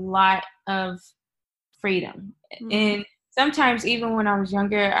I a lot of freedom. And sometimes even when I was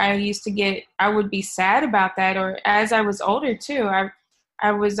younger, I would be sad about that. Or as I was older too,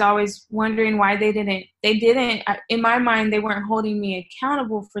 I was always wondering why they didn't, in my mind, they weren't holding me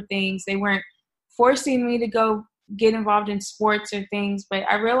accountable for things. They weren't forcing me to go get involved in sports or things. But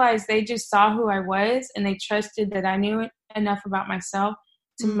I realized they just saw who I was, and they trusted that I knew enough about myself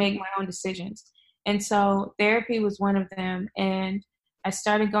to make my own decisions. And so therapy was one of them. And I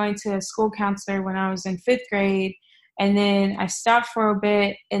started going to a school counselor when I was in 5th grade. And then I stopped for a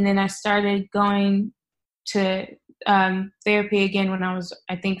bit. And then I started going to therapy again when I was,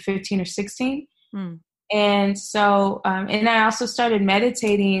 I think, 15 or 16. And so, and I also started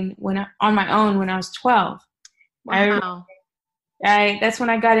meditating on my own when I was 12. Wow. That's when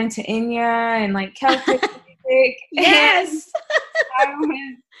I got into Enya and like Celtic music. Yes.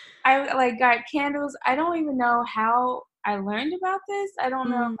 I got candles. I don't even know how I learned about this. I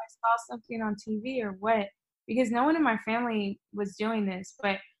don't know if I saw something on TV or what, because no one in my family was doing this.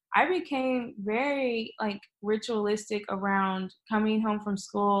 But I became very ritualistic around coming home from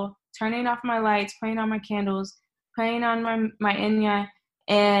school, turning off my lights, putting on my candles, putting on my Enya,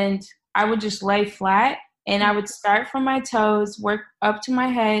 and I would just lay flat, and I would start from my toes, work up to my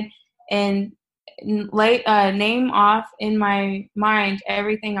head, and name off in my mind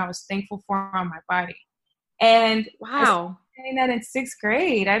everything I was thankful for on my body. And wow, doing that in 6th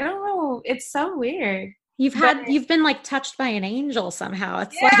grade. I don't know. It's so weird. You've been touched by an angel somehow.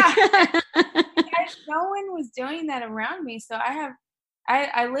 It's no one was doing that around me. So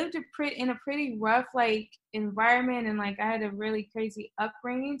I lived in a pretty rough environment, and I had a really crazy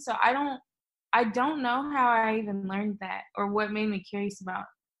upbringing. So I don't know how I even learned that or what made me curious about.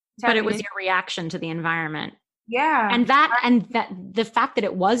 But it was your reaction to the environment. Yeah. And that the fact that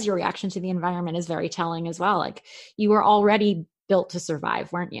it was your reaction to the environment is very telling as well. Like, you were already built to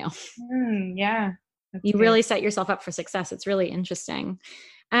survive, weren't you? Yeah. You really set yourself up for success. It's really interesting.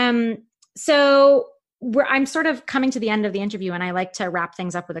 So I'm sort of coming to the end of the interview, and I like to wrap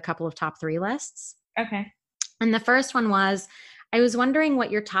things up with a couple of top 3 lists. Okay. And the first one was, I was wondering what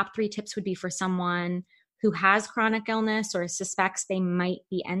your top 3 tips would be for someone who has chronic illness or suspects they might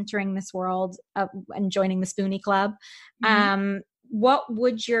be entering this world and joining the Spoonie Club. What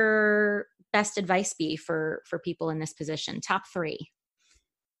would your best advice be for people in this position? Top 3.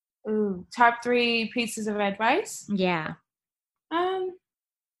 Ooh, top 3 pieces of advice? Yeah.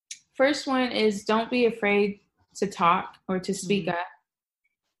 First one is, don't be afraid to talk or to speak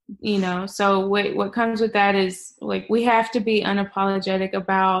up. So what comes with that is we have to be unapologetic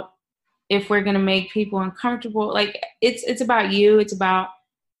about if we're going to make people uncomfortable. It's about you. It's about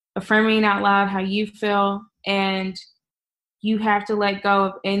affirming out loud how you feel, and you have to let go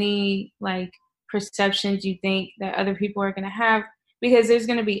of any perceptions you think that other people are going to have, because there's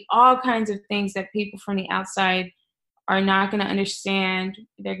going to be all kinds of things that people from the outside are not going to understand.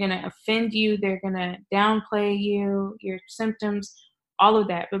 They're going to offend you. They're going to downplay you, your symptoms, all of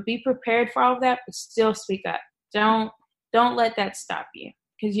that. But be prepared for all of that, but still speak up. Don't let that stop you,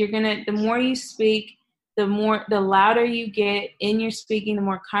 because the more you speak, the louder you get in your speaking, the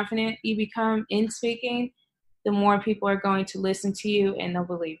more confident you become in speaking, the more people are going to listen to you, and they'll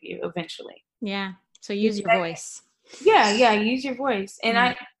believe you eventually. Yeah. So use your voice. Yeah. Use your voice. And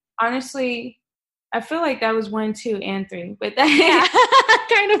I honestly, I feel like that was 1, 2, and 3, but that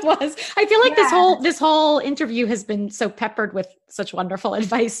kind of was. I feel like this whole interview has been so peppered with such wonderful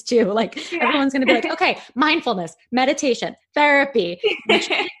advice too. Everyone's going to be like, okay, mindfulness, meditation, therapy,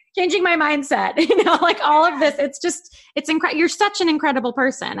 changing my mindset, all of this. It's incredible. You're such an incredible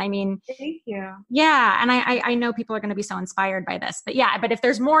person. I mean, thank you. Yeah. And I know people are going to be so inspired by this, but if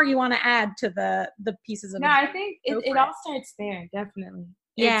there's more you want to add to the pieces of I think it all starts there. Definitely.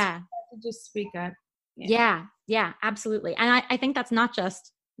 Yeah. To just speak up. Yeah, absolutely. And I think that's not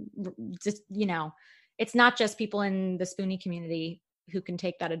just it's not just people in the Spoonie community who can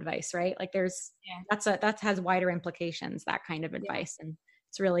take that advice, right? That has wider implications, that kind of advice. And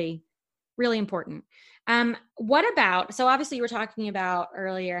it's really, Really important. What about, so obviously you were talking about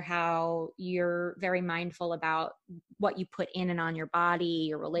earlier how you're very mindful about what you put in and on your body,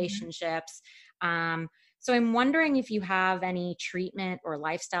 your relationships. So I'm wondering if you have any treatment or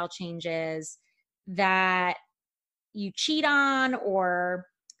lifestyle changes that you cheat on, or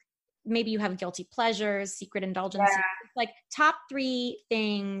maybe you have guilty pleasures, secret indulgences, like top 3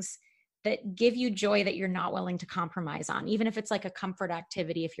 things that give you joy that you're not willing to compromise on, even if it's like a comfort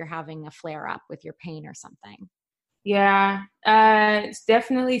activity, if you're having a flare up with your pain or something. Yeah, it's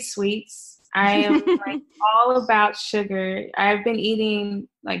definitely sweets. I am like all about sugar. I've been eating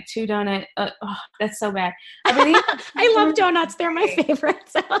like 2 donuts. That's so bad. I've been eating I love donuts. They're my favorite.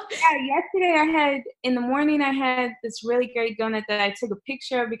 So. Yeah, yesterday in the morning, I had this really great donut that I took a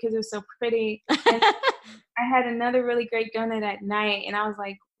picture of because it was so pretty. And I had another really great donut at night, and I was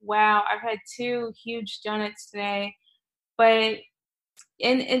like, wow, I've had 2 huge donuts today. But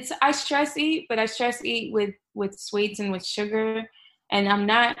I stress eat, but I stress eat with sweets and with sugar, and I'm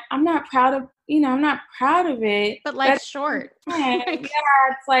not proud of, I'm not proud of it. But life's short. Yeah,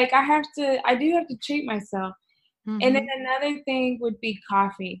 it's like I do have to treat myself. And then another thing would be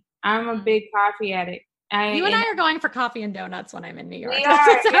coffee. I'm a big coffee addict. You and I are going for coffee and donuts when I'm in New York. We are,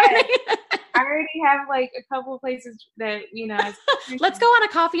 yes. I already have like a couple of places that, Let's go on a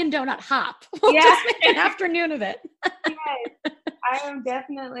coffee and donut hop. We'll just make an afternoon of it. Yes.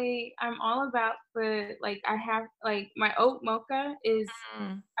 I'm all about I have like my oat mocha is,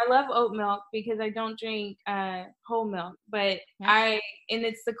 I love oat milk because I don't drink whole milk, but and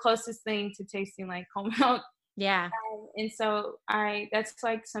it's the closest thing to tasting like whole milk. Yeah. And so that's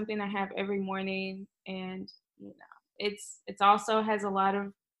like something I have every morning, and it's also has a lot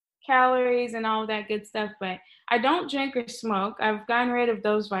of calories and all that good stuff, but I don't drink or smoke. I've gotten rid of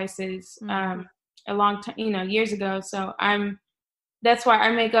those vices a long time, years ago. So that's why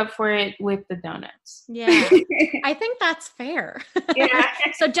I make up for it with the donuts. Yeah. I think that's fair. Yeah.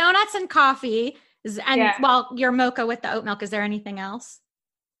 So donuts and coffee your mocha with the oat milk. Is there anything else?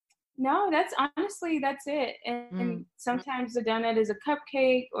 No, that's it. And sometimes the donut is a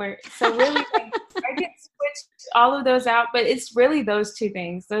cupcake, or so really I get switched all of those out, but it's really those 2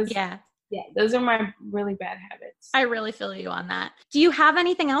 things. Those are my really bad habits. I really feel you on that. Do you have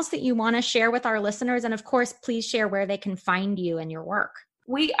anything else that you want to share with our listeners? And of course, please share where they can find you and your work.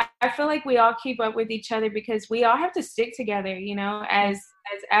 I feel like we all keep up with each other because we all have to stick together, as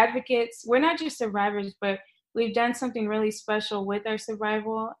advocates. We're not just survivors, but we've done something really special with our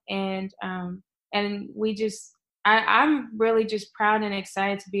survival, and we just, I'm really just proud and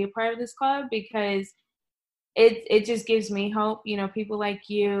excited to be a part of this club because it just gives me hope. People like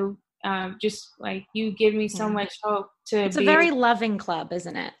you, just like you give me so much hope It's a very loving club,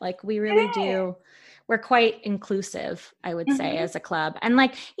 isn't it? Like we really do. We're quite inclusive, I would say, as a club. And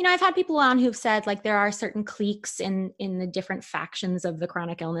like, I've had people on who've said like there are certain cliques in the different factions of the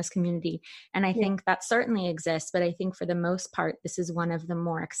chronic illness community. And I think that certainly exists. But I think for the most part, this is one of the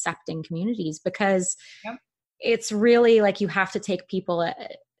more accepting communities because it's really like you have to take people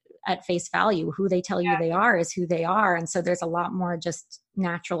at face value. Who they tell you they are is who they are. And so there's a lot more just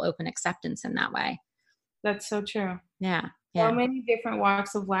natural, open acceptance in that way. That's so true. Yeah. So many different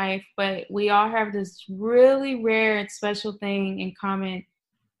walks of life, but we all have this really rare and special thing in common,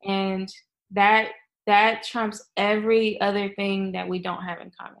 and that trumps every other thing that we don't have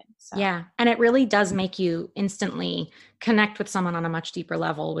in common. So. Yeah, and it really does make you instantly connect with someone on a much deeper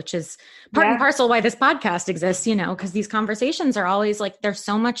level, which is part and parcel why this podcast exists, because these conversations are always like, they're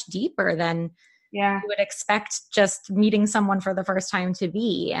so much deeper than you would expect just meeting someone for the first time to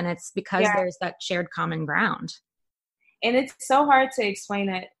be. And it's because there's that shared common ground. And it's so hard to explain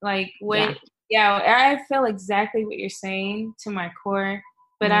it. Like I feel exactly what you're saying to my core,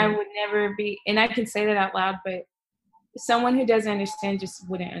 but I would never be, and I can say that out loud, but someone who doesn't understand just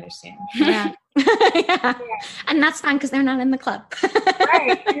wouldn't understand. Yeah. And that's fine because they're not in the club.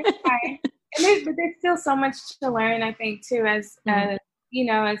 Right. It's fine. But there's still so much to learn, I think, too, as as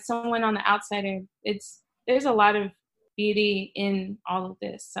someone on the outsider. There's a lot of beauty in all of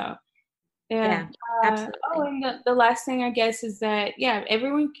this. So absolutely. And the last thing I guess is that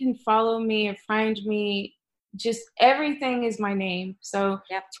everyone can follow me or find me. Just everything is my name. So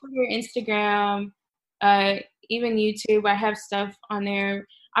Twitter, Instagram, even YouTube. I have stuff on there.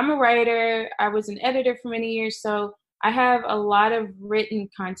 I'm a writer. I was an editor for many years, so I have a lot of written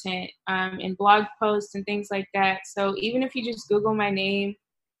content and blog posts and things like that. So even if you just Google my name,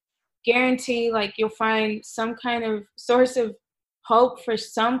 guarantee like you'll find some kind of source of hope for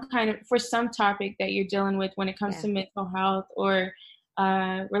some topic that you're dealing with when it comes to mental health or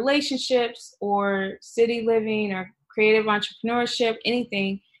relationships or city living or creative entrepreneurship,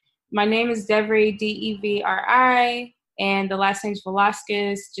 anything. My name is Devri, Devri, and the last name's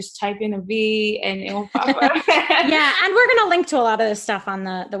Velazquez. Just type in a V and it will pop up. Yeah, and we're going to link to a lot of this stuff on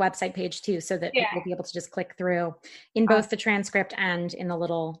the website page too, so that people will be able to just click through in both the transcript and in the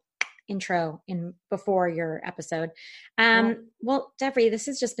little intro in before your episode. Well, Devri, this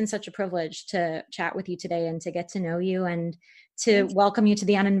has just been such a privilege to chat with you today and to get to know you and to welcome you to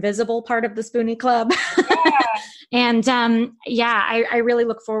the uninvisible part of the Spoonie Club. And I really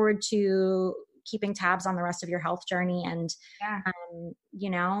look forward to keeping tabs on the rest of your health journey. And,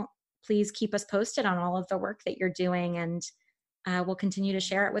 please keep us posted on all of the work that you're doing, and we'll continue to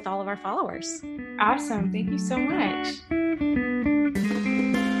share it with all of our followers. Awesome. Thank you so much.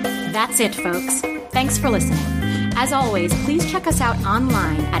 That's it, folks. Thanks for listening. As always, please check us out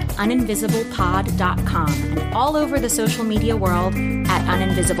online at uninvisiblepod.com and all over the social media world at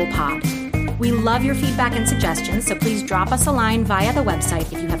uninvisiblepod. We love your feedback and suggestions, so please drop us a line via the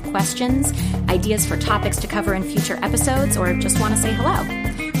website if you have questions, ideas for topics to cover in future episodes, or just want to say hello.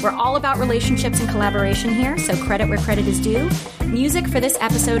 We're all about relationships and collaboration here, so credit where credit is due. Music for this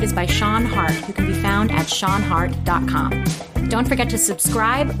episode is by Sean Hart, who can be found at seanhart.com. Don't forget to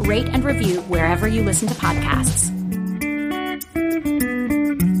subscribe, rate, and review wherever you listen to podcasts.